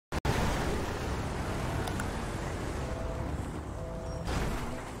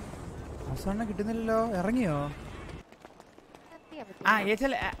അവസാനം കിട്ടുന്നില്ലല്ലോ. ഇറങ്ങിയോ?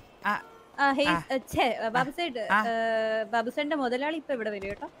 ബാബുസേന്റെ മുതലാളി ഇപ്പൊ ഇവിടെ വരും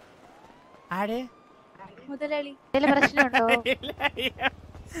കേട്ടോ. ആര് മുതലാളി? പ്രശ്നമുണ്ടോ?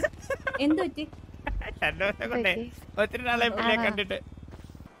 എന്ത് പറ്റി? ഒത്തിരി നാളെ പുള്ളിയെ കണ്ടിട്ട്.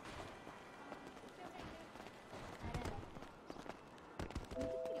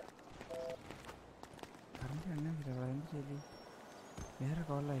 വേറെ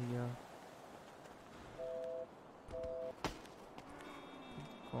കോളായിരിക്കോ?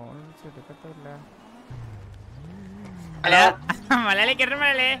 കോൾ എടുക്കത്തില്ല. ഹലോ മലയാളി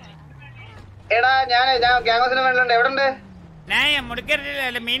കിട്ടണല്ലേ? എടാ ഞാൻ ഗ്യാങ്സിന് വേണ്ടി എവിടെ? ഞാൻ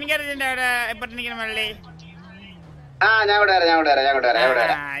മുടിക്കരല്ല മീൻ കരച്ചിന്റെ അവിടെ ഇപ്പൊ മലയാളി. ആ ഞാൻ വരാം.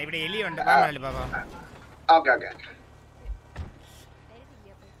 ഇവിടെ എലിയുണ്ട്. Okay okay.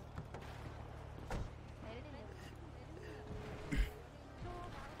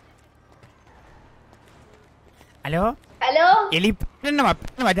 ഹലോ ഹലോ എലി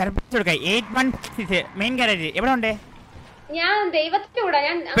മെയിൻ ഗാരേജ് എവിടെ ഉണ്ട്? ഞാൻ ദൈവത്തിന്റെ കൂടെ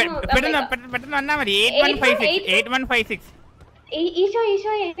പെട്ടെന്ന് വന്നാ മതി. 8156.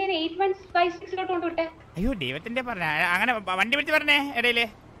 അയ്യോ ദൈവത്തിന്റെ പറഞ്ഞ അങ്ങനെ വണ്ടി പിടിച്ച് പറഞ്ഞേ. ഇടയില്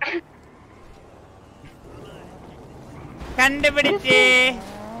കണ്ടുപിടിച്ചേ.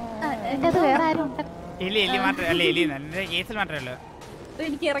 എലി മാത്രമല്ല, എലി നല്ല കേസിൽ മാത്രമേ ഉള്ളൂ.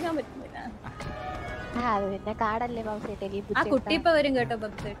 എനിക്ക് ഇറങ്ങാൻ പറ്റുന്നില്ല. ആ കുട്ടി ഇപ്പൊ വരും കേട്ടോ.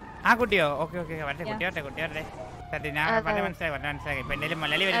 ആ കുട്ടിയോ? ഓക്കെ ഓക്കെ കുട്ടി വരട്ടെ. സത്യം ഞാൻ പറഞ്ഞ മനസ്സിലായി. ഇപ്പൊ എന്തായാലും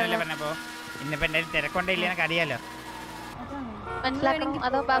മലയാളി വരുന്നല്ലേ പറഞ്ഞപ്പോ ഇന്നിപ്പോ എന്തായാലും തിരക്കൊണ്ടേ ഇല്ല എനിക്ക് അറിയാലോ.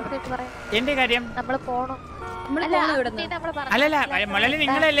 എന്റെ കാര്യം അല്ലല്ല മലയാളി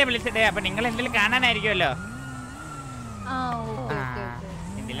നിങ്ങളല്ലേ വിളിച്ചിട്ടേ. അപ്പൊ നിങ്ങൾ എന്തെങ്കിലും കാണാനായിരിക്കുമല്ലോ.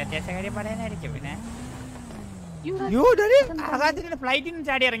 എന്തെങ്കിലും അത്യാവശ്യ കാര്യം പറയാനായിരിക്കും. പിന്നെ ഫ്ലൈറ്റിൽ നിന്ന്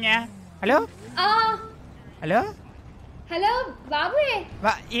ചാടി ഇറങ്ങിയ. ഹലോ ഹലോ ബാബുവേ,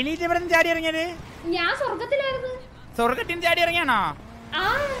 എലീറ്റ് എവിടെ നിന്ന് ചാടി ഇറങ്ങിയത്? ഞാൻ സ്വർഗത്തിലായിരുന്നു. സ്വർഗത്തിൽ നിന്ന് ചാടി ഇറങ്ങിയാണോ?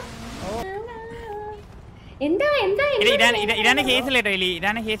 ഇതാണ് ഹേസലേട്ടോ. എലി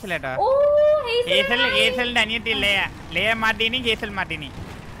ഇതാണ് ഹേസലേട്ടോ. ഹേസലിന്റെ അനിയത്തി Leah Martini, Hazel Martini.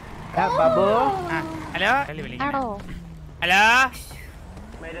 Hello hello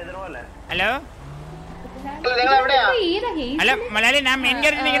hello hello Malayali, ഞാൻ മെയിൻ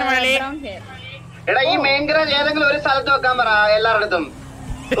ഗാരേജിൽ നിൽക്കുന്ന മലയാളി. എടാ ഈ മെയിൻ ഗാരേജ് ഏതെങ്കിലും ഒരു സ്ഥലത്ത് വെക്കാൻ പറ എല്ലായിടത്തും.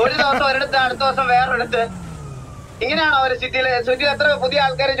 ഒരു ദിവസം ഒരിടത്ത്, അടുത്ത ദിവസം വേറൊരിടത്ത്. ഇങ്ങനെയാണോ ഒരു സിറ്റിയിൽ എത്ര പുതിയ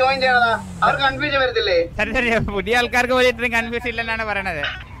ആൾക്കാർ ജോയിൻ ചെയ്യണതാ? അവർക്ക് കൺഫ്യൂഷൻ വരത്തില്ലേ? പുതിയ ആൾക്കാർക്ക് പോലും ഇത്രയും കൺഫ്യൂഷൻ ഇല്ലെന്നാണ് പറയണത്.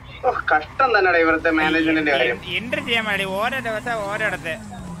 കഷ്ടം തന്നെയാണ് ഇവിടുത്തെ മാനേജ്മെന്റിന്റെ കാര്യം. എൻട്രി ചെയ്യാൻ വേണ്ടി ഓരോ ദിവസം ഓരോടത്ത്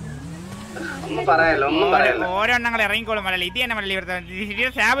ഒന്നും പറയാലോ. ഓരോ എണ്ണങ്ങൾ ഇറങ്ങിക്കോളും മലയാളി. ഇത് തന്നെ മലയാളി ഇവിടുത്തെ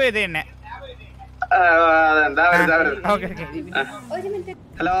സാബ് ചെയ്ത് തന്നെ.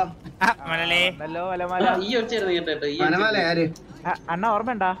 ഹലോ മലയാളി. അണ്ണ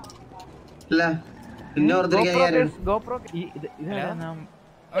ഓർമ്മണ്ടാ?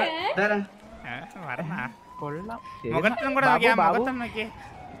 മുഖത്തും കൂടെ നോക്കിയാ മുഖത്തും നോക്കിയേ.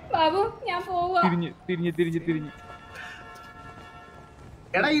 തിരിഞ്ഞ്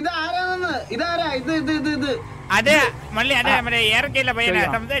എടാ ഇതാരാ? അതെ മള്ളി, അതെ നമ്മുടെ ഏറൊക്കെയില്ല പയ്യനെ.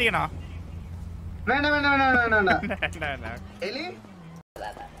 സംസാരിക്കണോ? വേണ്ട. എലി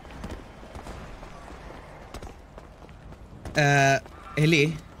എലി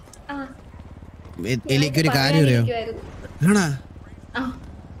എനിക്കൊരു കാര്യം അറിയോ? ആണാ?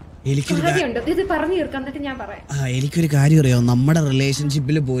 എനിക്കൊരു കാര്യം അറിയോ? നമ്മുടെ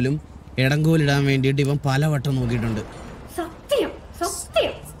റിലേഷൻഷിപ്പിൽ പോലും ഇടങ്കോലിടാൻ വേണ്ടിട്ട് ഇവൻ പലവട്ടം നോക്കിയിട്ടുണ്ട്.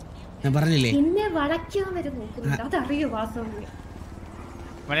 ഞാൻ പറഞ്ഞില്ലേ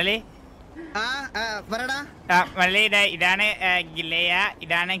മലയാളി. ഇതാണ് ഗില്ലയ,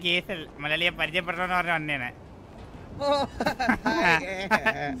 ഇതാണ് കേസൽ. മലയാളിയെ പരിചയപ്പെടണമെന്ന് പറഞ്ഞ വന്നേനെ.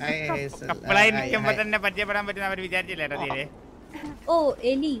 കപ്പിളായി നിൽക്കുമ്പോ തന്നെ പരിചയപ്പെടാൻ പറ്റുന്ന അവർ വിചാരിച്ചില്ലേട്ടോ തീരെ. ഓ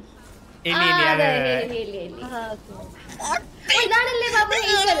എലി.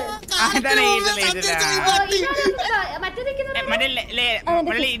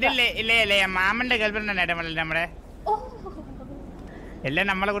 ഇതല്ലേ മാമന്റെ ഗൾഫ്രണ്ട് തന്നെ നമ്മുടെ. എല്ലാം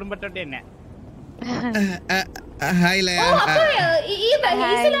നമ്മളെ കുടുംബത്തോട്ട് തന്നെ.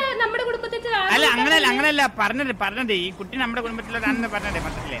 അല്ല അങ്ങനല്ല പറഞ്ഞത് ഈ കുട്ടി നമ്മുടെ കുടുംബത്തിലോട്ടാണെന്ന് പറഞ്ഞത്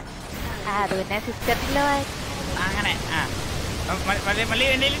മൊത്തത്തില്. അങ്ങനെ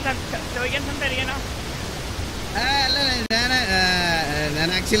ചോദിക്കാൻ സംസാരിക്കണോ? ഞാൻ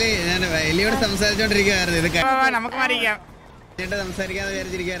ആക്ച്വലി ഞാൻ എലിയോട് സംസാരിച്ചോണ്ടിരിക്കുവായിരുന്നു. ഇത് നമുക്ക് മാറിയിരിക്കാം. സംസാരിക്കാന്ന്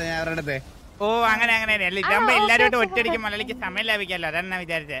വിചാരിച്ചിരിക്കുവായിരുന്നു ഞാൻ അവരുടെ അടുത്ത്. ഓ അങ്ങനെ ഇതാകുമ്പോ എല്ലാരോട്ടും ഒറ്റയടിക്ക് മലയാളിക്ക് സമയം ലാഭിക്കാമല്ലോ. അതാണ് ഞാൻ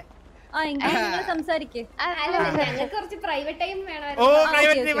വിചാരിച്ചേ. സംസാരിക്കേ ഞങ്ങൾക്ക് കുറച്ച് പ്രൈവറ്റ് ടൈം വേണം. ഓ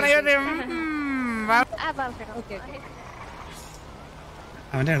പ്രൈവറ്റ്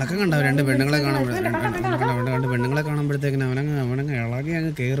അവന്റെ ഇളക്കം കണ്ടോ? രണ്ട് പെണ്ണുങ്ങളെ കാണുമ്പോഴത്തേക്കിന് അവനങ്ങ് ഇളകി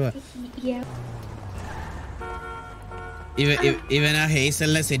അങ്ങ് കേറുക. ഇവൻ ആ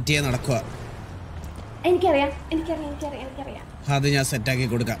ഹേസലിനെ സെറ്റ് ചെയ്യാൻ നടക്കുക. എനിക്കറിയാം. അത് ഞാൻ സെറ്റാക്കി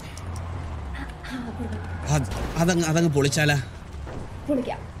കൊടുക്കാം. അതങ്ങ് പൊളിച്ചാലാ?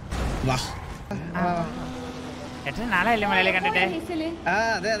 വാ. എത്ര നാളായില്ലേ മലയാളി കണ്ടിട്ട്?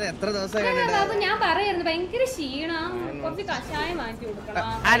 എത്ര ദിവസം ഞാൻ പറയായിരുന്നു ഭയങ്കര ക്ഷീണം, കുറച്ച് കഷായം മാറ്റി കൊടുക്കണം.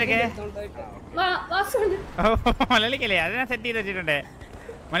 മലയാളിക്കല്ലേ അത് ഞാൻ സെറ്റ് ചെയ്ത് വെച്ചിട്ടുണ്ട്.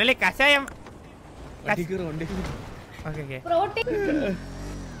 മലയാളി കഷായം പ്രോട്ടീൻ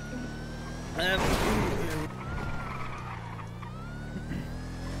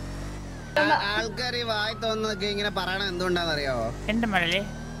ആൾക്കാർ വായി തോന്നുന്നൊക്കെ ഇങ്ങനെ പറയണ എന്തുകൊണ്ടാന്നറിയാവോ? എന്റെ മലയാളി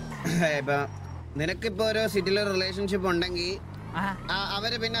ഇപ്പൊ നിനക്കിപ്പോ ഒരു സിറ്റിയിലെ റിലേഷൻഷിപ്പ് ഉണ്ടെങ്കിൽ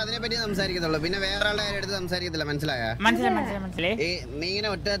അവര് പിന്നെ അതിനെ പറ്റി സംസാരിക്കത്തുള്ളൂ, പിന്നെ വേറെ ആളുടെ കാര്യം എടുത്ത് സംസാരിക്കത്തില്ല. മനസ്സിലായോ? നീ ഇങ്ങനെ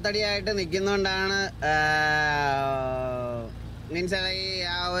ഒറ്റത്തടിയായിട്ട് നിക്കുന്നോണ്ടാണ് മീൻസ്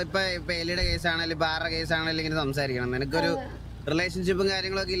ഇപ്പൊ എലിയുടെ കേസാണെങ്കിലും ഇപ്പൊ ആരുടെ കേസാണെങ്കിലും ഇങ്ങനെ സംസാരിക്കണം. നിനക്കൊരു റിലേഷൻഷിപ്പും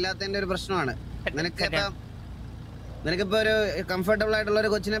കാര്യങ്ങളൊക്കെ ഇല്ലാത്തതിന്റെ ഒരു പ്രശ്നമാണ്. നിനക്കിപ്പോ ഒരു കംഫർട്ടബിൾ ആയിട്ടുള്ള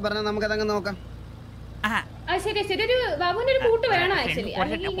ഒരു കൊച്ചിനെ പറഞ്ഞാൽ നമുക്ക് അതങ്ങ് നോക്കാം.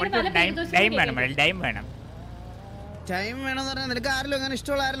 ടൈം വേണമെന്ന് പറഞ്ഞാൽ നിനക്ക് ആരെങ്കിലും അങ്ങനെ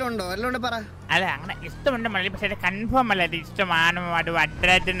ഇഷ്ടമുള്ള ആരെങ്കിലും ഉണ്ടോ? അല്ലോണ്ട് പറ. അല്ല അങ്ങനെ ഇഷ്ടമുണ്ട് മലയാളി, പക്ഷേ കൺഫേം അല്ല അത് ഇഷ്ടമാണോ, അതോ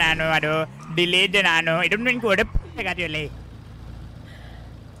അട്രാക്ഷൻ ആണോ, അതോ ഡിലേജൻ ആണോ, ഇതൊന്നും എനിക്ക് ഉറപ്പിച്ച കാര്യമല്ലേ.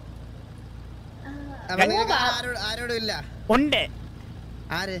 ആരോടും ഇല്ല? ഉണ്ട്.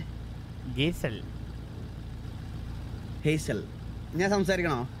 ആര്? ഹേസൽ. ഞാൻ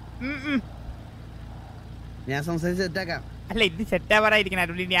സംസാരിക്കണോ? ഞാൻ സംസാരിച്ച് സെറ്റാക്കാം. അല്ല ഇത് സെറ്റാവാറായിരിക്കണം,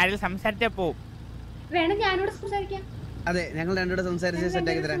 അതുകൊണ്ട് ഇനി ആരെങ്കിലും സംസാരിച്ചാ പോവും. വേണം ഞാനോട് സംസാരിക്കാം. അതെ, ഞങ്ങൾ രണ്ടുകൂടെ സംസാരിച്ച്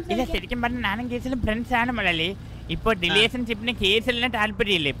സെറ്റാക്കി തരാം. ഇല്ല ശരിക്കും പറഞ്ഞാൽ ഞാനും കേസിലും ഫ്രണ്ട്സ് ആണ് മലയാളി. ഇപ്പൊ റിലേഷൻഷിപ്പിന് കേസിലിന്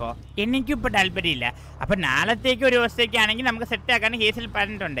താല്പര്യമില്ല, ഇപ്പൊ എനിക്കും ഇപ്പൊ താല്പര്യമില്ല. അപ്പൊ നാളത്തേക്ക് ഒരു ദിവസത്തേക്ക് ആണെങ്കിൽ നമുക്ക് സെറ്റ് ആക്കാൻ കേസിൽ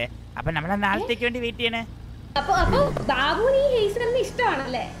പറഞ്ഞിട്ടുണ്ട്. അപ്പൊ നമ്മളെ നാളത്തേക്ക് വേണ്ടി വെയിറ്റ് ചെയ്യണേ.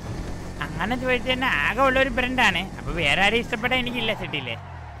 അങ്ങനെ ചോദിച്ചു തന്നെ ആകെ ഉള്ള ഒരു ഫ്രണ്ടാണ്. അപ്പൊ വേറെ ആരും ഇഷ്ടപ്പെടാൻ എനിക്കില്ല സെറ്റിയില്.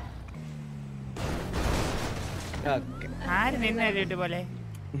 ആര് നിന്നെ പോലെ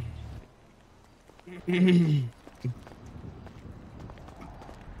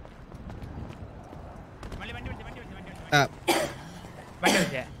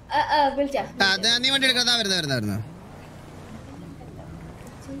നീ വണ്ടി എടുക്കാ വരുന്ന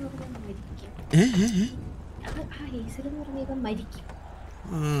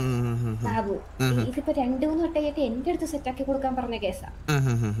ബാബു ഇതിപ്പോ 2-3 വട്ടമായിട്ട് എന്റെ അടുത്ത് സെറ്റാക്കി കൊടുക്കാൻ പറഞ്ഞ കേസാ.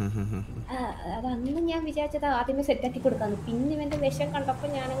 അത് അന്ന് ഞാൻ വിചാരിച്ചത് ആദ്യമേ സെറ്റാക്കി കൊടുക്കാന്ന്. പിന്നെ ഇവന്റെ വിഷം കണ്ടപ്പോ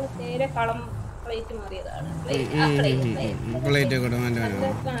ഞാനങ്ങ് നേരെ കളം പ്ലേറ്റ് മാറിയതാണ്.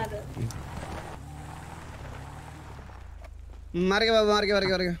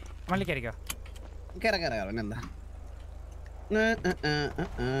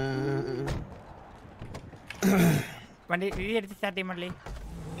 വണ്ടി എടുത്ത് സ്റ്റാർട്ട് ചെയ്യും മള്ളി.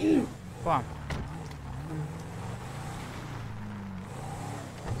 പോവാം.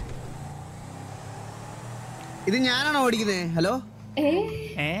 ഇത് ഞാനാണോ ഓടിക്കുന്നേ? ഹലോ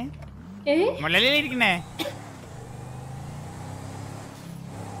മള്ളലിരിക്കുന്നേ?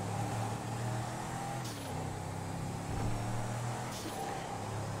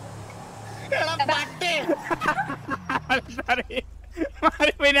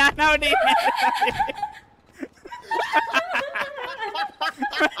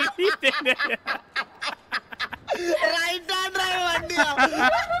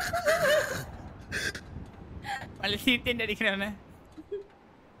 സീറ്റിന്റെ അടിക്കണ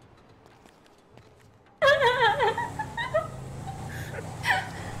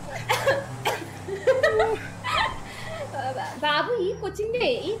ബാബു ഈ കൊച്ചിന്റെ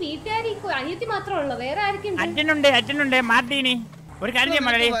ഈ വീട്ടുകാർ ഈ അനിയത്തി മാത്രമേ വേറെ ആർക്കും? അച്ഛനുണ്ട് മാർട്ടീനി. ഒരു കാര്യം ചെയ്യാൻ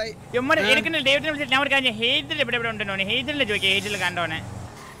മലയാളി എടുക്കുന്ന ഡേവിഡിനെ വിളിച്ചിട്ട് ഞാൻ ഒരു കാര്യം ഹേജിൽ ഇവിടെ ഉണ്ടോ? ഹേജിലെ ചോദിക്കാം. ഹേജിൽ കണ്ടോനെ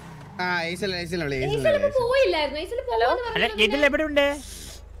എവിടെ ഉണ്ട്?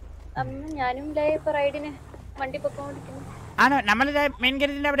 ഞാനും റൈഡിന് വണ്ടി പൊക്കോണ്ടിരിക്കുന്നു. ആണോ? നമ്മള് മെയിൻ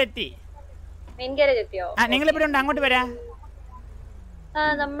ഗാരേജിന്റെ അവിടെ എത്തി. മെയിൻ ഗാരേജ് എത്തിയോ? നിങ്ങൾ എവിടെ ഉണ്ട്? അങ്ങോട്ട് വരാ.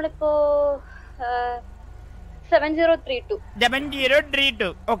 നമ്മളിപ്പോ 7032.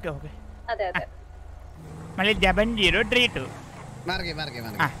 Okay okay. അതെ അതെ. മലയാളി 7032.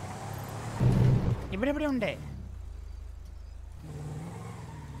 ഇവിടെ ഉണ്ട്.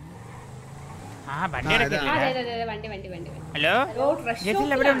 Hello dress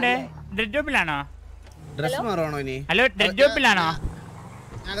ഷോപ്പിലാണോ? ഡ്രസ് മാറണോ ഇനി? Hello dress ഷോപ്പിലാണോ?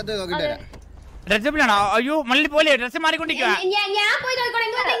 അകത്ത് നോക്കിട്ട് വരാം. ഡ്രസ്സപ്പിലാണോ? അയ്യോ മള്ളി പോലെ ഡ്രസ് മാറിക്കൊണ്ടിരിക്കുക. ഞാൻ പോയി നോക്കോളാം.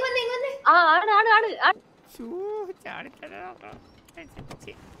 ഇങ്ങ് വന്നേ. ആ ആണ്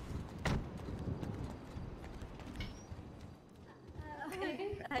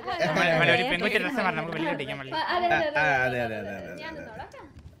ഒരു പെൺകുട്ടി ഡ്രസ് മാറി നമുക്ക് വെള്ളം അടിക്കാൻ മള്ളി ഞാൻ നിന്നോളാം ട്ടോ.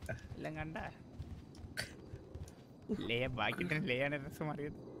 എല്ലാം കണ്ട ലേ ബാക്കി ലേയാണ് ഡ്രസ്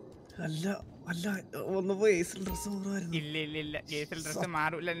മാറിയത്. അല്ല അല്ല ഒന്ന് പോയി ഏസിൽ ഡ്രസ് മാറുമായിരുന്നു. ഇല്ല കേസിൽ ഡ്രസ്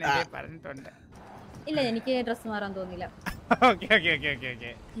മാറൂല പറഞ്ഞിട്ടുണ്ട്. ഇല്ല എനിക്ക് ഡ്രസ് മാറാൻ തോന്നില്ല. ഓക്കെ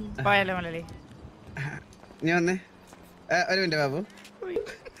പോയാലോ മലയാളി? നീ വന്നേ ഒരു മിനിറ്റ് ബാബു.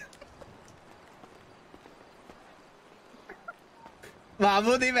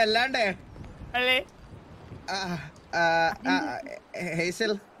 ബാബു നീ വല്ലാണ്ടേ അല്ലേ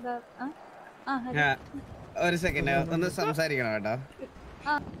ഹേസൽ ഒരു സെക്കൻഡ് ഒന്ന് സംസാരിക്കണം കേട്ടോ.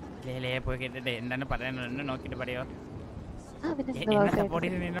 ലേ പോയി കേട്ടിട്ട് എന്താണ് പറയാനുള്ളത് നോക്കിട്ട് പറയോ. സപ്പോർട്ട്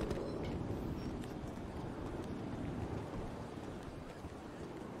ചെയ്ത്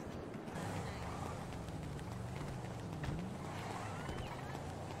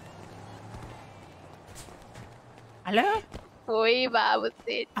ഹലോ പോയി ബാബു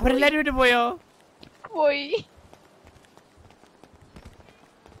അവരെല്ലാരും വീട്ടിൽ പോയോ? പോയി.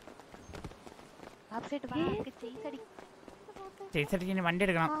 ചേച്ചടിക്ക് വണ്ടി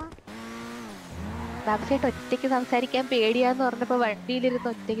എടുക്കണം. ബാബുസേട്ട് ഒറ്റയ്ക്ക് സംസാരിക്കാൻ പേടിയാന്ന് പറഞ്ഞപ്പോ വണ്ടിയിലിരുന്ന്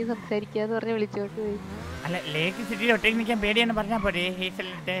ഒറ്റയ്ക്ക് സംസാരിക്കാന്ന് പറഞ്ഞ് വിളിച്ചോണ്ട് പോയി. അല്ല ലേക്ക് സിറ്റിയിൽ ഒറ്റയ്ക്ക് നിൽക്കാൻ പേടിയാന്ന് പറഞ്ഞാൽ പോരെ.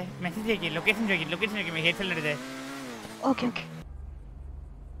 ഹേസലിന്റെ മെസ്സേജ് ചോദിക്കും, ലൊക്കേഷൻ ചോദിക്കും ഹേസലിന്റെ അടുത്ത്. ഓക്കെ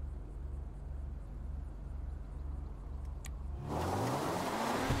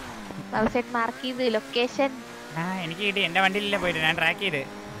ബാബുസേട്ട് മാർക്ക് ചെയ്ത് ലൊക്കേഷൻ. എനിക്ക് കിട്ടി. എന്റെ വണ്ടിയിലല്ലേ പോയിട്ട് ഞാൻ ട്രാക്ക് ചെയ്ത്.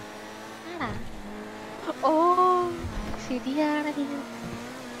 ഓ ശരിയാണല്ലോ.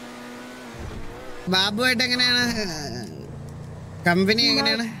 ബാബുവായിട്ട് എങ്ങനെയാണ് കമ്പനി?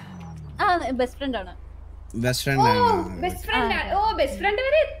 എങ്ങനെയാണ്? ബെസ്റ്റ് ഫ്രണ്ട് ആണ്. ബെസ്റ്റ് ഫ്രണ്ട് ആണ്. ബെസ്റ്റ് ഫ്രണ്ട് ആണ്. ഓ ബെസ്റ്റ് ഫ്രണ്ട്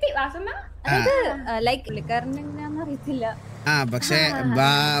വരെ എത്തി വാസമ്മ. ലൈക്ക് പുള്ളിക്കാരൻ എങ്ങനെയാന്ന് അറിയത്തില്ല. പക്ഷെ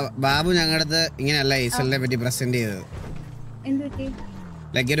ബാബു ഞങ്ങളുടെ അടുത്ത് ഇങ്ങനെയല്ല ഈസലിനെ പറ്റി പ്രസന്റ് ചെയ്തത്. എന്ത് പറ്റി?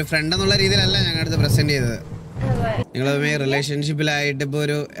 ലൈക്ക് ഒരു ഫ്രണ്ട് എന്നുള്ള രീതിയിലല്ല ഞങ്ങളുടെ അടുത്ത് പ്രസന്റ് ചെയ്തത്. നിങ്ങളുമായി റിലേഷൻഷിപ്പിലായിട്ട് ഇപ്പൊ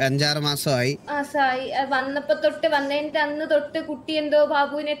ഒരു 5-6 മാസമായി. വന്നപ്പോ തൊട്ട് വന്നതിന്റെ അന്ന് തൊട്ട് കുട്ടി എന്തോ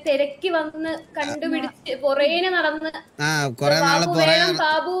ബാബുവിനെ തിരക്കി വന്ന് കണ്ടുപിടിച്ച് പുറേനെ നടന്ന് കൊറേ നാളെ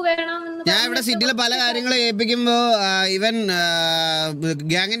ബാബു വേണം. ഞാൻ ഇവിടെ സിറ്റിയിലെ പല കാര്യങ്ങളും ഏൽപ്പിക്കുമ്പോ ഇവൻ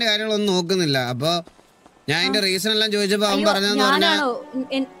ഗ്യാങ്ങിന്റെ കാര്യങ്ങളൊന്നും നോക്കുന്നില്ല. അപ്പൊ ഞാൻ അതിന്റെ റീസൺ എല്ലാം ചോദിച്ചപ്പോ അവൻ പറഞ്ഞതെന്ന് പറഞ്ഞാൽ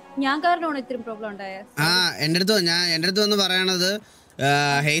ഞാൻ കാരണമാണ് ഇത്രയും പ്രോബ്ലം ഉണ്ടായത്. എന്റെ അടുത്ത് വന്ന് പറയണത്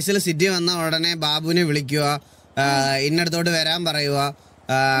ഹേസൽ സിറ്റി വന്ന ഉടനെ ബാബുവിനെ വിളിക്കുക, ഇന്നടത്തോട്ട് വരാൻ പറയുക,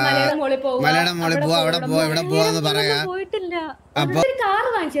 മലയുടെ മോളിൽ പോവാ, അവിടെ പോവാ ഇവിടെ പോവാന്ന് പറയാ. അപ്പൊ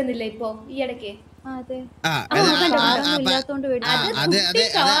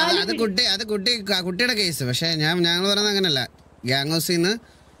അത് കുട്ടിയുടെ കേസ്. പക്ഷെ ഞങ്ങൾ പറയുന്നത് അങ്ങനല്ല. ഗ്യാങ് ഹൗസിന്ന്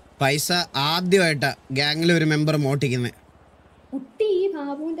പൈസ ആദ്യമായിട്ടാ ഗ്യാങ്ങിൽ ഒരു മെമ്പർ മോട്ടിക്കുന്നത്. കുട്ടി ഈ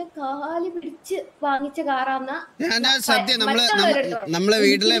ബാബുവിന്റെ കാല് പിടിച്ച് വാങ്ങിച്ച കാറാന്ന സത്യം. നമ്മളെ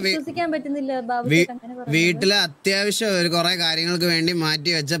വീട്ടിലെ അത്യാവശ്യം ഒരു കുറെ കാര്യങ്ങൾക്ക് വേണ്ടി മാറ്റി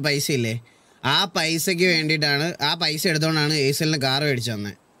വെച്ച പൈസ ഇല്ലേ, ആ പൈസക്ക് വേണ്ടിട്ടാണ്, ആ പൈസ എടുത്തോണ്ടാണ് ഏസലിന് കാർ മേടിച്ചു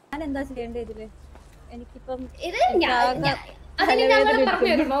തന്നെ. ഞാൻ എന്താ ചെയ്യേണ്ടത് ഇതില്? എനിക്കിപ്പം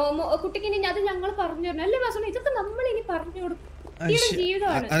കുട്ടിക്ക് അത് ഞങ്ങൾ പറഞ്ഞു തരണം അല്ലേ വാസന? ഇതൊക്കെ നമ്മൾ ഇനി പറഞ്ഞു കൊടുക്കും.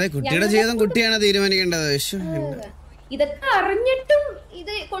 അതെ, കുട്ടിയുടെ ജീവിതം കുട്ടിയാണ് തീരുമാനിക്കേണ്ടത്. ഇതൊക്കെ അറിഞ്ഞിട്ടും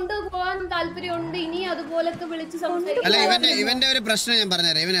ഇത് കൊണ്ടുപോകാൻ താല്പര്യമുണ്ട്. ഇനി അതുപോലൊക്കെ വിളിച്ച് സംസാരിക്കും. അല്ല, ഇവന്റെ ഒരു പ്രശ്നം ഞാൻ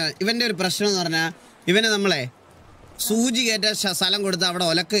പറഞ്ഞുതരാം. ഇവന്റെ ഒരു പ്രശ്നം എന്ന് പറഞ്ഞാൽ ഇവനെ നമ്മളെ സൂചി കയറ്റ സ്ഥലം കൊടുത്ത് അവിടെ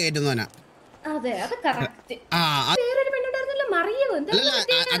ഒലക്ക് കയറ്റുന്നവനാ. അതെ, അത് കറക്റ്റ്. വേറൊരു പെണ്ണുണ്ടായിരുന്നല്ലോ, മറിയോ?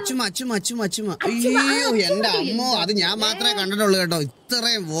 അച്ചുമ. അയ്യോ എന്റെ അമ്മോ, അത് ഞാൻ മാത്രമേ കണ്ടിട്ടുള്ളൂ കേട്ടോ.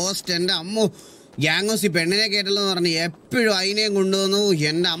 ഇത്രയും വേസ്റ്റ്. എന്റെ അമ്മോ, ഗ്യാങ് ഹൗസിൽ പെണ്ണിനെ കേട്ടല്ലോ എന്ന് പറഞ്ഞ് എപ്പോഴും അതിനെയും കൊണ്ടുവന്നു.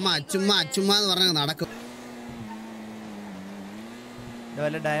 എന്റെ അമ്മ അച്ചുമ്മ എന്ന് പറഞ്ഞ നടക്കും.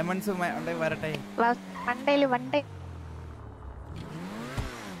 ഡയമണ്ട്സ് വരട്ടെ.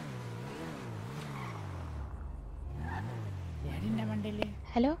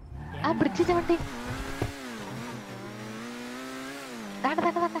 ഹലോ, ആ ബ്രിഡ്ജിന്റെ വണ്ടി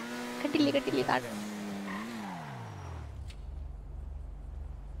കണ്ടില്ലേ?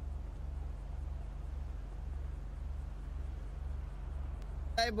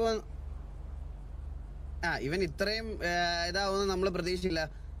 ഇവൻ ഇത്രയും ഇതാവുന്ന നമ്മള് പ്രതീക്ഷിച്ചില്ല.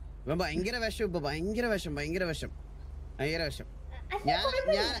 ഇവൻ ഭയങ്കര വിഷം.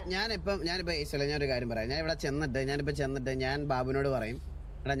 ഞാനിപ്പോ ഈശ്വല ഞാനൊരു കാര്യം പറയാം. ഞാനിപ്പോ ചെന്നിട്ട് ഞാൻ ബാബുവിനോട് പറയും,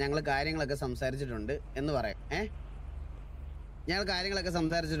 എടാ ഞങ്ങള് കാര്യങ്ങളൊക്കെ സംസാരിച്ചിട്ടുണ്ട് എന്ന് പറയാം. ഞങ്ങൾ കാര്യങ്ങളൊക്കെ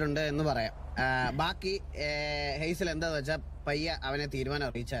സംസാരിച്ചിട്ടുണ്ട് എന്ന് പറയാം. ബാക്കി ഹെയ്സൽ എന്താന്ന് വെച്ചാ പയ്യ അവനെ തീരുമാനം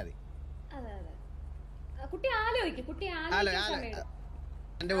അറിയിച്ചാൽ മതി.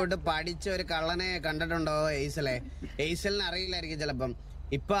 എന്റെ കൂട്ട് പഠിച്ച ഒരു കള്ളനെ കണ്ടിട്ടുണ്ടോ ഹെയ്സലെ? ഹെയ്സലിന് അറിയില്ലായിരിക്കും ചിലപ്പം.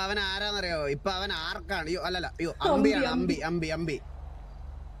 ഇപ്പൊ അവൻ ആരാന്നറിയോ? ഇപ്പൊ അവൻ ആർക്കാണ്? അമ്പിയാണ്. അമ്പി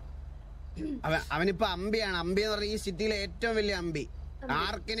അവനിപ്പോ അമ്പിയാണ്. അമ്പി എന്ന് പറഞ്ഞ ഈ സിറ്റിയിലെ ഏറ്റവും വലിയ അമ്പി,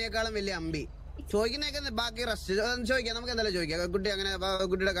 ആർക്കിനേക്കാളും വലിയ അമ്പി. ചോദിക്കുന്നേക്ക് ബാക്കി റെസ്റ്റ് ചോദിക്കാം. നമുക്ക് എന്തായാലും ചോദിക്കാം. കുട്ടി അങ്ങനെ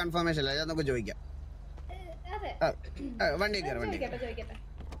കുട്ടിയുടെ കൺഫർമേഷൻ അല്ല, നമുക്ക് ചോദിക്കാം. വണ്ടി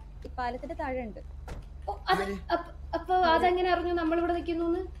പാലത്തിന്റെ താഴെ ഉണ്ട്. അപ്പൊ അതെങ്ങനെ അറിഞ്ഞു നമ്മളിവിടെ നിൽക്കുന്നു?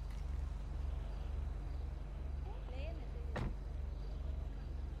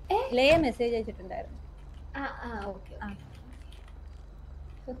 ലയ മെസ്സേജ് അയച്ചിട്ടുണ്ടായിരുന്നു.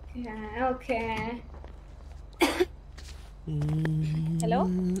 ഹലോ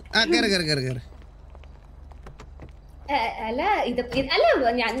അല്ല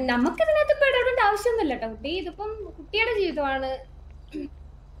നമുക്ക് ഇതിനകത്ത് ഇപ്പൊ ഇടപെടേണ്ട ആവശ്യമൊന്നുമില്ല കേട്ടോ കുട്ടി. ഇതിപ്പം കുട്ടിയുടെ ജീവിതമാണ്.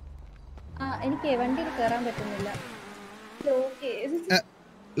 എനിക്ക് വണ്ടിയിൽ കയറാൻ പറ്റുന്നില്ല.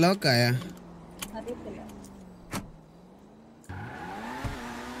 അറിയത്തില്ല.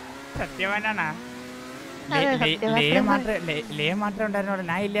 സത്യവാനാണ്. ലേ മാത്രമേ ഉണ്ടായിരുന്നോളൂ,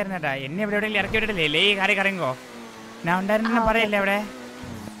 ഞാൻ ഇല്ലായിരുന്നേട്ടാ. എന്നെ ഇവിടെ എവിടെയെങ്കിലും ഇറക്കി വിട്ടിട്ടില്ലേ? ലേ കാറി കറങ്ങോ ഞാൻ ഉണ്ടായിരുന്ന പറയല്ലേ അവിടെ?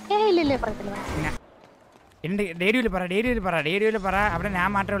 ഡേരിയിൽ പറ അവിടെ ഞാൻ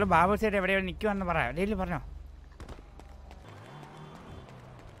മാത്രമേ ഉള്ളൂ. ബാബു സൈഡ് എവിടെ നിൽക്കുവാന്ന് പറ. ഡേരിയിൽ പറഞ്ഞോ.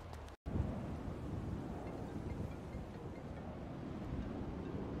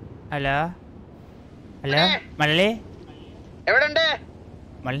 ഹലോ മള്ളി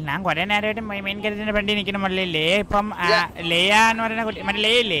ഞാൻ കൊറേ നേരമായിട്ട് മെയിൻ കാര്യത്തിന്റെ വണ്ടി നിൽക്കുന്ന മള്ളി. ലേ ഇപ്പം ലേയ എന്ന് പറയുന്ന കുട്ടി മറ്റേ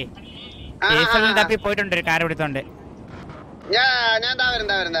ലേ ഇല്ലേ, തപ്പി പോയിട്ടുണ്ട് ഒരു കാർ എടുത്തോണ്ട്.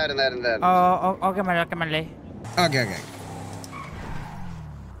 ഓക്കെ മള്ളി.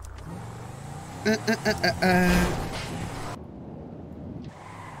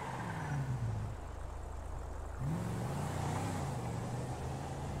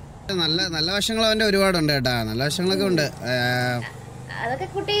 നല്ല വശങ്ങൾ അവന്റെ ഒരുപാടുണ്ട് കേട്ടാ. നല്ല വശങ്ങളൊക്കെ ഉണ്ട്. അതൊക്കെ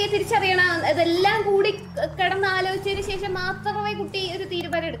കുട്ടി തിരിച്ചറിയണം. അതെല്ലാം കൂടി കിടന്ന് ആലോചിച്ചതിന് ശേഷം മാത്രമേ കുട്ടി ഒരു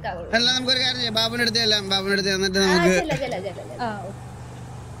തീരുമാനം എടുക്കാവുള്ളൂ. അല്ല നമുക്കൊരു കാര്യം ചെയ്യാം. ബാബുവിന്റെ അടുത്ത് എന്നിട്ട് നമുക്ക്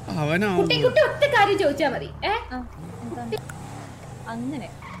കുട്ടി ഒറ്റ കാര്യം ചോദിച്ചാ മതി. അങ്ങനെ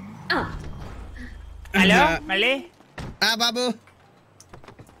ഹലോ മള്ളി. ബാബു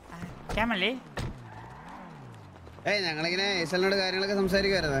മള്ളി ഞങ്ങളിങ്ങനെ ഹെയ്സലിനോട് കാര്യങ്ങളൊക്കെ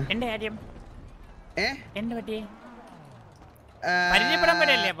സംസാരിക്കുവായിരുന്നു. എന്റെ കാര്യം എന്ത് പറ്റി? പരിചയപ്പെടാൻ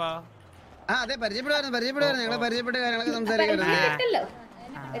പറ്റില്ലേ? അപ്പൊ അതെ പരിചയപ്പെടുവായിരുന്നു. ഞങ്ങളെ പരിചയപ്പെട്ട കാര്യങ്ങളൊക്കെ സംസാരിക്കുവായിരുന്നു.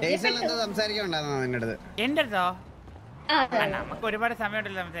 ഹെയ്സൽ എന്താ സംസാരിക്കണ്ടായിരുന്നോ നിന്റെ അടുത്ത്? എന്റെ അടുത്തോ? നമുക്ക് ഒരുപാട്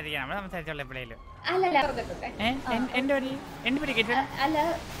സമയമുണ്ടല്ലോ സംസാരിക്കാൻ. നമ്മള് സംസാരിച്ചോളൂ എപ്പോഴേലും. എന്റെ പേര് കേട്ടോ.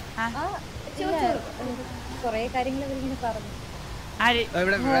 കൊറേ കാര്യങ്ങൾ ഇങ്ങനെ പറഞ്ഞു.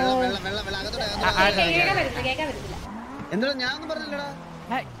 എന്താ ഞാനൊന്നും പറഞ്ഞില്ലടാ.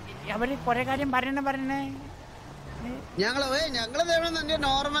 അവര് കൊറേ കാര്യം പറഞ്ഞേ. ഞങ്ങള്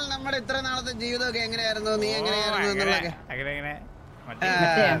നോർമൽ നമ്മുടെ ഇത്ര നാളത്തെ ജീവിതമൊക്കെ എങ്ങനെയായിരുന്നു, നീ എങ്ങനെയായിരുന്നു എന്നുള്ളതൊക്കെ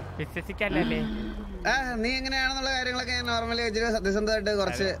വിശ്വസിക്കല്ലേ. നീ എങ്ങനെയാണെന്നുള്ള കാര്യങ്ങളൊക്കെ ഞാൻ നോർമലി വെച്ചിട്ട് സത്യസന്ധമായിട്ട്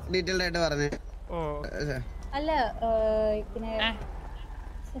കുറച്ച് ഡീറ്റെയിൽഡ് ആയിട്ട് പറഞ്ഞു. അല്ല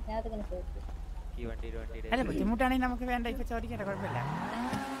അല്ല ബുദ്ധിമുട്ടാണെങ്കിൽ നമുക്ക് വേണ്ട, ഇപ്പൊ ചോദിക്കട്ടെ, കുഴപ്പമില്ല.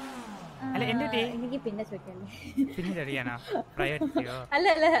 അല്ല എന്റെ എനിക്ക് പിന്നെ ചോദിക്കല്ലേ. പിന്നെ ചോദിക്കാനോ? പ്രൈവസിയോ? അല്ല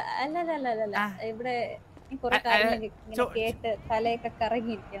ഇവിടെ കേട്ട് തലയൊക്കെ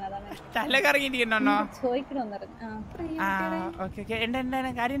കറങ്ങിയിരിക്കണം. അതാണ് തല കറങ്ങിയിരിക്കണോ ചോദിക്കണോന്ന് എന്താണ്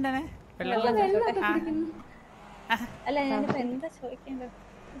കാര്യം? എന്താണ്? അല്ല ഞാനിപ്പോ എന്താ ചോദിക്കേണ്ടത്?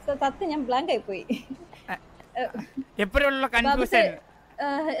 സത്യം ഞാൻ ബ്ലാങ്ക് ആയി പോയി. എപ്പോഴുള്ള കൺഫ്യൂഷൻ.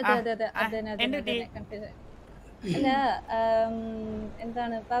 അല്ല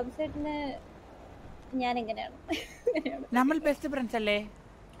എന്താണ് ബാബു ചേട്ടന് ഞാൻ എങ്ങനെയാണ്? നമ്മൾ ബെസ്റ്റ് ഫ്രണ്ട്സ് അല്ലേ?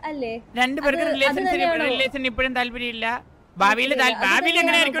 അല്ലേ? രണ്ടുപേർക്ക് റിലേഷൻ ഇപ്പോഴും താല്പര്യമില്ല. ഭാവിയിൽ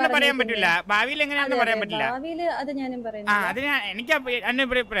എങ്ങനെയായിരിക്കും പറയാൻ പറ്റില്ല. ഭാവിയിൽ എങ്ങനെയാണെന്ന് പറയാൻ പറ്റില്ല. ഭാവിയില് അത് ഞാനും പറയുന്നു. അതിന് എനിക്ക്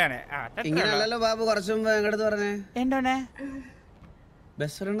അഭിപ്രായമാണ്. ഇങ്ങനെയല്ലല്ലോ ബാബു കുറച്ചു മുമ്പ് ഞങ്ങളുടെ പറഞ്ഞേ. എന്താണ്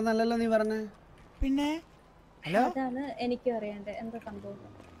ബെസ്റ്റ് ഫ്രണ്ട് നല്ലല്ലോ നീ പറഞ്ഞേ? പിന്നെ ഹലോ അതാണ് എനിക്കും അറിയണ്ടേ എന്താ സംഭവം.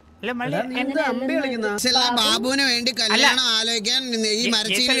 ബാബുവിന് വേണ്ടി കല്യാണം ആലോചിക്കാൻ ഈ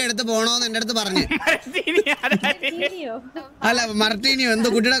മരച്ചീനി എടുത്ത് പോണോന്ന് എന്റെ അടുത്ത് പറഞ്ഞു. അല്ല മർട്ടീനിയോ എന്തോ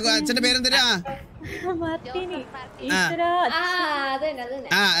കുട്ടിയുടെ അച്ഛന്റെ പേരെന്തിനാ? മാർട്ടിനി ആ. ഈശ്വരാ,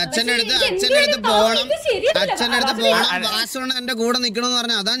 അച്ഛന്റെ അടുത്ത് പോണം, വാസുണ്ണൻ എന്റെ കൂടെ നിക്കണമെന്ന്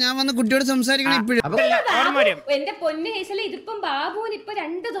പറഞ്ഞ അതാ ഞാൻ വന്ന് കുട്ടിയോട് സംസാരിക്കണം ഇപ്പോഴും. എന്റെ പൊന്നു കേസില് ഇതിപ്പം ബാബുവിന് ഇപ്പൊ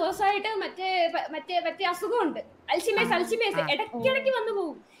 2 ദിവസമായിട്ട് മറ്റേ അസുഖമുണ്ട്, അൽഷിമേഴ്സ് ഇടയ്ക്കിടയ്ക്ക് വന്നു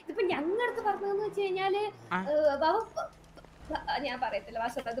പോകും. ഇതിപ്പോ ഞങ്ങളടുത്ത് പറഞ്ഞതെന്ന് വെച്ച് കഴിഞ്ഞാല് ബാബു, ഞാൻ പറയത്തില്ല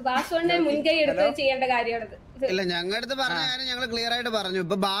വാസുണ്ണെ മുൻകൈ എടുത്ത് ചെയ്യേണ്ട കാര്യമാണത്. ഇല്ല, ഞങ്ങളുടെ പറഞ്ഞ കാര്യം ഞങ്ങള് ക്ലിയർ ആയിട്ട് പറഞ്ഞു.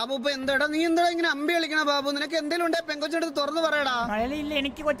 ഇപ്പൊ ബാബു ഇപ്പൊ എന്താടാ നീ എന്താ ഇങ്ങനെ അമ്പി കളിക്കണ ബാബു? നിനക്ക് എന്തെങ്കിലും ഉണ്ടെ പെങ്കൊച്ചെടുത്ത് തുറന്നു പറയടാ. ഇല്ല,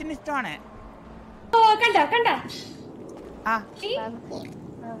 എനിക്ക് കൊച്ചിന് ഇഷ്ടമാണ്. കണ്ട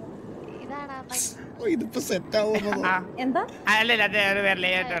ഇതിപ്പോ സെറ്റ് ആവുമോ? എന്താ അല്ലല്ല, അത് വേറെ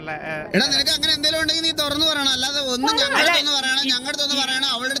ആയിട്ടുള്ള. എടാ നിനക്ക് അങ്ങനെ എന്തെങ്കിലും ഉണ്ടെങ്കിൽ നീ തുറന്നു പറയണം, അല്ലാതെ ഒന്നും ഞങ്ങളുടെ ഒന്ന് പറയണം, ഞങ്ങളുടെ ഒന്ന് പറയണം,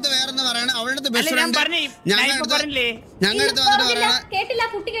 അവളുടെ അടുത്ത് വേറൊന്ന് പറയണം, അവളുടെ അടുത്ത് ബെസ്റ്റ് ഫ്രണ്ട് ഞങ്ങളുടെ അടുത്ത് വന്നിട്ട് പറയണം. കേട്ടില്ല,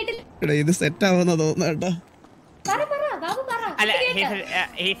 കുട്ടി കേട്ടില്ല. എടാ ഇത് സെറ്റ് ആവുന്ന തോന്നുന്നു കേട്ടോ. അല്ല,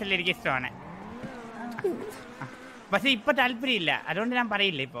 ഹേസൽ എനിക്ക് ഇഷ്ടമാണ്, പക്ഷെ ഇപ്പൊ താല്പര്യമില്ല, അതുകൊണ്ട് ഞാൻ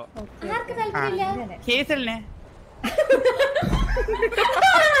പറയില്ല ഇപ്പൊ. ഹേസലിന്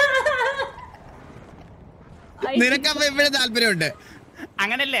നിനക്കപ്പൊ എപ്പോഴും താല്പര്യമുണ്ട്?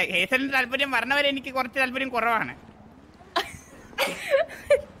 അങ്ങനല്ലേ, ഹേസലിന് താല്പര്യം പറഞ്ഞവരെ എനിക്ക് കുറച്ച് താല്പര്യം കുറവാണ്.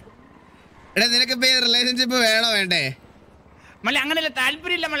 എടാ നിനക്കിപ്പോ ഈ റിലേഷൻഷിപ്പ് വേണോ വേണ്ടേ? മള്ളി അങ്ങനല്ല,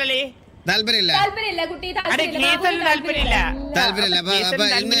 താല്പര്യമില്ല മള്ളി, താല്പര്യമില്ല. അപ്പൊ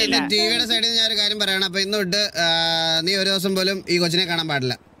ഇന്ന് ടിവിയുടെ സൈഡിൽ നിന്ന് ഞാൻ ഒരു കാര്യം പറയണം. അപ്പൊ ഇന്ന് തൊട്ട് നീ ഒരു ദിവസം പോലും ഈ കൊച്ചിനെ കാണാൻ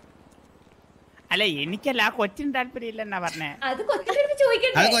പാടില്ല. അല്ല എനിക്കല്ല, ആ കൊച്ചിന് താല്പര്യമില്ല എന്നാ പറഞ്ഞേ. അത് കൊച്ചിനടുത്ത്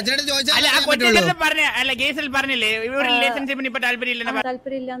ചോദിക്കണ്ടേ? അത് കൊച്ചിനോട് ചോദിച്ചാൽ പറഞ്ഞ അല്ല, ഗേസിൽ പറഞ്ഞില്ലേ ഒരു റിലേഷൻഷിപ്പിന് ഇപ്പൊ താല്പര്യമില്ല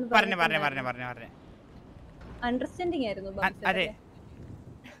താല്പര്യമില്ലാന്ന് പറഞ്ഞു. അണ്ടർസ്റ്റാൻഡിങ് ആയിരുന്നു. അതെ.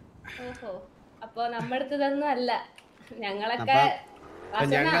 ഓഹോ, അപ്പൊ നമ്മടുത്ത് ഇതൊന്നും അല്ല. ഞങ്ങളൊക്കെ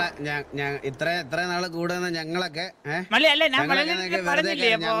ഇത്ര നാള് കൂടുന്ന ഞങ്ങളൊക്കെ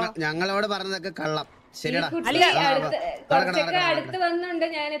ഞങ്ങളോട് പറഞ്ഞതൊക്കെ കള്ളം. ശരിയാ, അടുത്ത് വന്നുണ്ട്.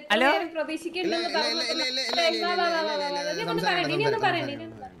 ഞാൻ എത്ര പ്രതീക്ഷിക്കേണ്ടെന്ന്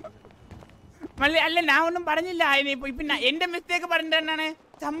അല്ല, ഞാൻ ഒന്നും പറഞ്ഞില്ല. ഇപ്പൊ എന്റെ മിസ്റ്റേക്ക് പറഞ്ഞിട്ടാണ്,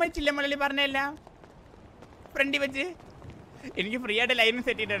 സമ്മതിച്ചില്ല മള്ളി പറഞ്ഞല്ല ഫ്രണ്ടി വെച്ച്. എനിക്ക് ഫ്രീ ആയിട്ട് ലൈൻ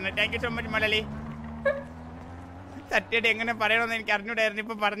സെറ്റ് ചെയ്തിട്ടുണ്ട്. താങ്ക് യു സോ മച്ച് മള്ളി. സത്യമായിട്ട് എങ്ങനെ പറയണമെന്ന് എനിക്ക് അറിഞ്ഞൂടായിരുന്നു.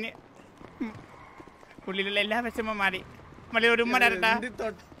 ഇപ്പൊ പറഞ്ഞ് ഉള്ളിലുള്ള എല്ലാ വിഷമം മാറി. മള്ളി ഒരു ഉമ്മ തരട്ടാ.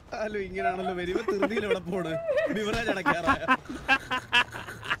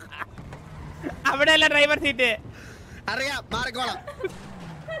 അവിടെ അല്ല ഡ്രൈവർ സീറ്റ്.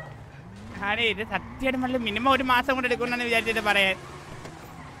 അതെ, ഇത് സത്യമായിട്ട് മള്ളി മിനിമം 1 മാസം കൊണ്ട് എടുക്കുമെന്നാണ് വിചാരിച്ചിട്ട് പറയാൻ.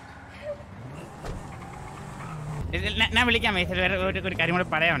 ഞാൻ വിളിക്കാം വയസ്സിൽ, വേറെ ഒരു കാര്യം കൂടെ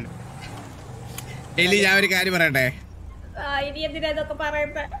പറയാനുണ്ട്. ഞാൻ ഒരു കാര്യം പറയട്ടെ,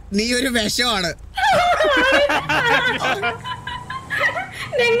 നീ ഒരു വിഷമാണ്.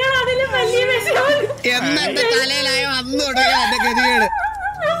 എന്നെ തലയിലായോ അന്ന് തുടങ്ങി എന്റെ ഗതികേട്.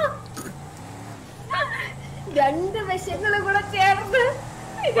 2 വിഷങ്ങളും കൂടെ ചേർന്ന്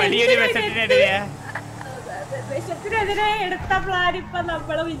വലിയൊരു വിഷത്തിനെതിരെ എടുത്ത പ്ലാൻ ഇപ്പൊ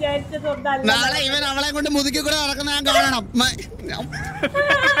നമ്മള് വിചാരിച്ചതൊന്നല്ല. നാളെ ഇവൻ അവളെ കൊണ്ട് മുതുക്കി കൂടെ നടക്കുന്ന ഞാൻ കാണണം.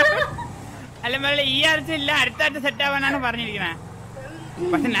 അല്ല മള്ളി, ഈ ആഴ്ച ഇല്ല, അടുത്ത ആഴ്ച സെറ്റ് ആവാനാണ് പറഞ്ഞിരിക്കുന്നത്.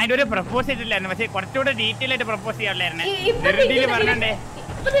 പക്ഷെ ഞാൻ ഇതുവരെ പ്രപ്പോസ് ചെയ്തിട്ടില്ലായിരുന്നു. പക്ഷെ കുറച്ചുകൂടെ ഡീറ്റെയിൽ ആയിട്ട് പ്രപ്പോസ് ചെയ്യാറില്ലായിരുന്നു. പറഞ്ഞേ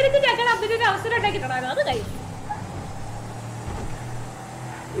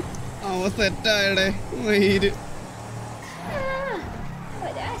സെറ്റായടേ.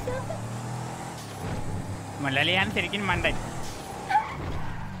 മലയാളിയാണ് ശരിക്കും മണ്ടൻ.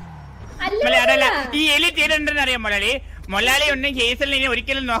 അതല്ല, ഈ എലി ചെയ്തിട്ടുണ്ടെന്ന് അറിയാം മലയാളി. മൊലാളി ഒന്നും കേസലിനെ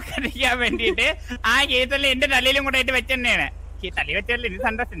ഒരിക്കലും നോക്കാതിരിക്കാൻ വേണ്ടിട്ട് ആ കേസലിനെ എന്റെ തലയിലും കൂടെ ആയിട്ട് വെച്ചെന്നെയാണ്. തലയിൽ വെച്ചല്ലേ എനിക്ക്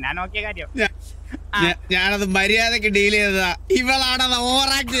സന്തോഷം, ഞാൻ നോക്കിയ കാര്യം. ഞാനത് മര്യാദക്ക് ഡീൽ ചെയ്തതാ. ഇവളാണത്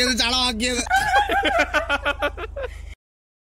ഓവറാക്ട് ചെയ്ത് ചളമാക്കിയത്.